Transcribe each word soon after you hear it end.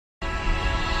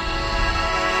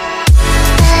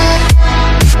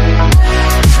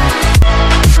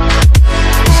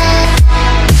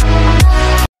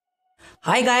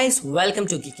Hi guys, welcome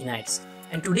to Geeky Nights,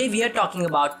 and today we are talking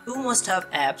about two must-have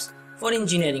apps for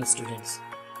engineering students.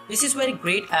 This is very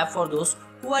great app for those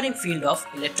who are in field of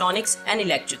electronics and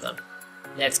electrical.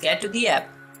 Let's get to the app.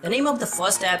 The name of the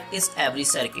first app is Every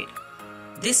Circuit.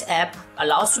 This app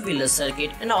allows to build a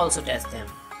circuit and also test them.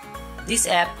 This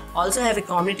app also have a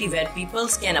community where people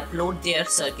can upload their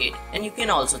circuit and you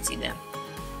can also see them.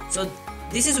 So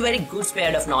this is very good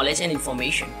spread of knowledge and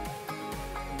information.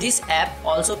 This app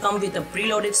also comes with a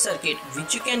preloaded circuit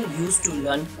which you can use to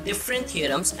learn different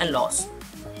theorems and laws.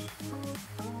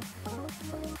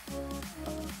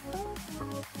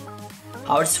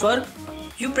 How it's work?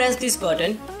 You press this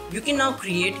button, you can now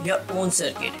create your own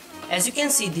circuit. As you can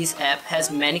see, this app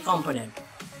has many components.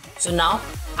 So now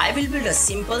I will build a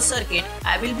simple circuit.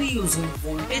 I will be using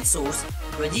voltage source,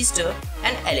 resistor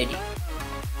and LED.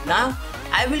 Now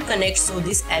I will connect so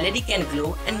this LED can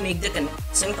glow and make the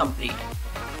connection complete.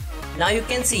 Now you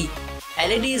can see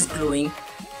LED is glowing.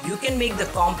 You can make the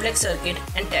complex circuit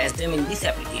and test them in this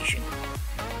application.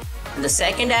 And the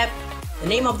second app, the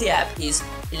name of the app is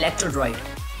Electrodroid.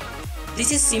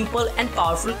 This is simple and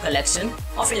powerful collection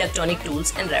of electronic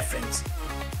tools and reference.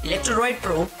 Electrodroid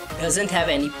Pro doesn't have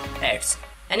any pads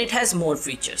and it has more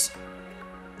features.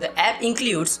 The app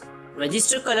includes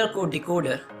register color code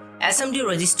decoder, SMD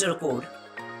register code,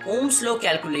 Ohm's law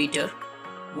calculator,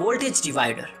 voltage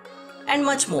divider, and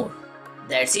much more.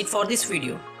 That's it for this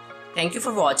video. Thank you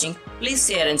for watching. Please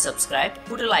share and subscribe.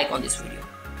 Put a like on this video.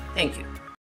 Thank you.